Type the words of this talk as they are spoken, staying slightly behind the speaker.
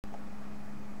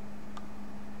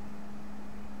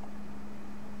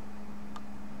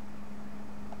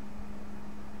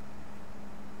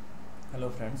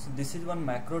friends, this is one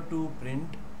macro to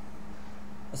print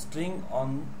a string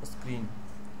on a screen.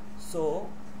 So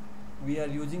we are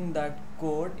using that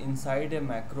code inside a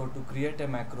macro to create a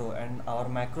macro, and our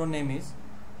macro name is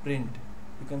print.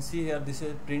 You can see here this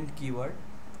is print keyword,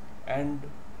 and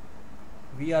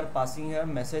we are passing here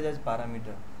message as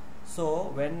parameter.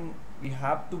 So when we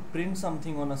have to print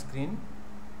something on a screen,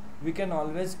 we can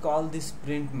always call this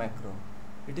print macro.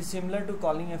 It is similar to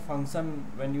calling a function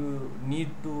when you need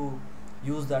to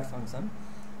use that function.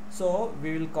 So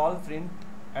we will call print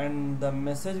and the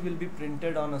message will be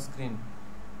printed on a screen.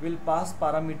 We'll pass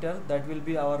parameter that will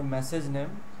be our message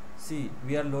name. See,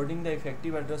 we are loading the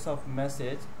effective address of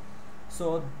message,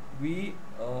 so we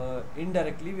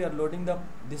indirectly we are loading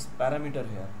this parameter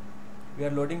here. We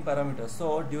are loading parameter.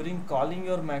 So during calling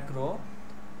your macro,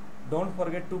 don't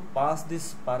forget to pass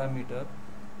this parameter.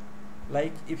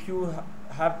 Like if you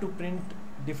have to print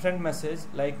different message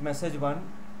like message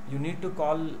 1, you need to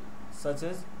call such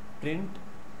as print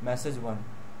message 1.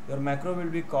 Your macro will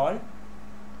be called,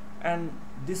 and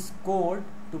this code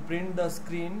to print the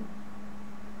screen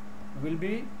will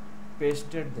be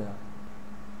pasted there.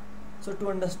 So to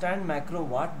understand macro,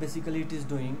 what basically it is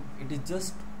doing, it is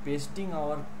just pasting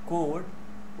our code,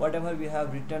 whatever we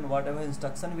have written, whatever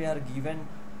instruction we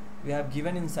have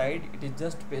given inside, it is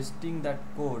just pasting that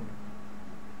code.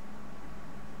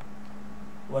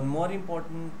 One more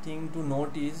important thing to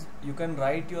note is you can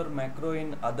write your macro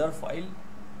in other file.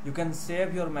 You can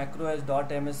save your macro as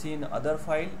 .msc in other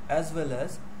file, as well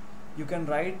as you can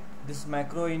write this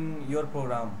macro in your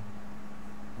program,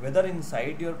 whether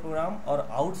inside your program or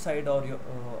outside of your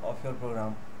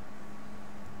program.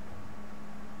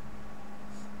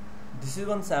 This is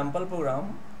one sample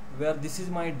program where this is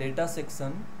my data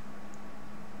section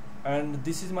and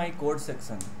this is my code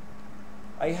section.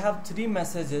 I have 3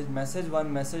 messages: message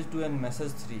 1, message 2 and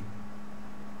message 3.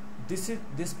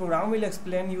 This program will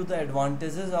explain you the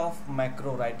advantages of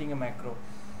macro, writing a macro.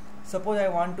 Suppose I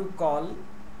want to call,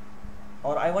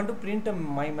 or I want to print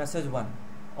my message 1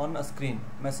 on a screen,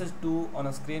 message 2 on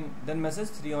a screen, then message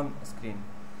 3 on a screen.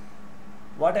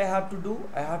 What I have to do,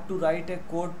 I have to write a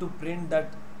code to print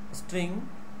that string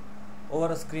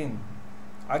over a screen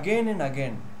again and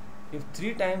again. If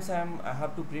 3 times I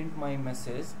have to print my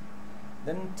message,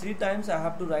 then 3 times I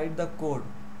have to write the code.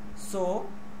 So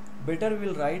better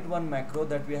we'll write one macro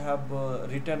that we have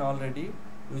written already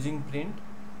using print,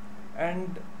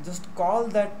 and just call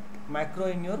that macro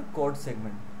in your code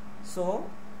segment. So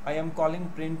I am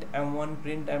calling print m1,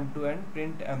 print m2 and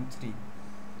print m3.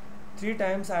 3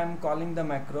 times I am calling the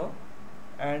macro,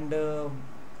 and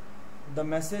the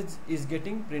message is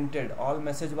getting printed. All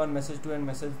message 1, message 2 and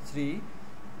message 3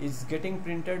 is getting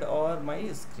printed over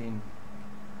my screen.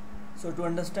 So to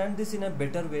understand this in a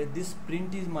better way, this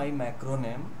print is my macro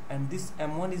name and this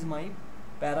m1 is my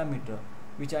parameter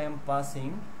which I am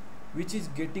passing, which is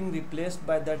getting replaced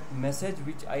by that message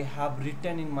which I have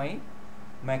written in my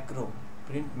macro,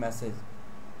 print message.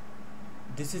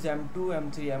 This is m2,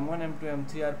 m3, m1, m2,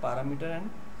 m3 are parameter, and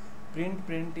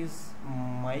print is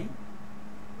my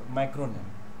macro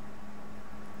name.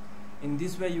 In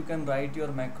this way you can write your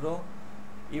macro.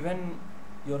 Even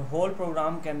your whole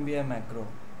program can be a macro.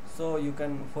 So you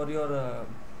can, for your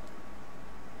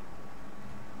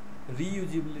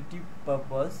reusability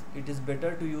purpose, it is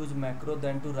better to use macro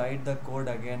than to write the code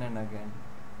again and again.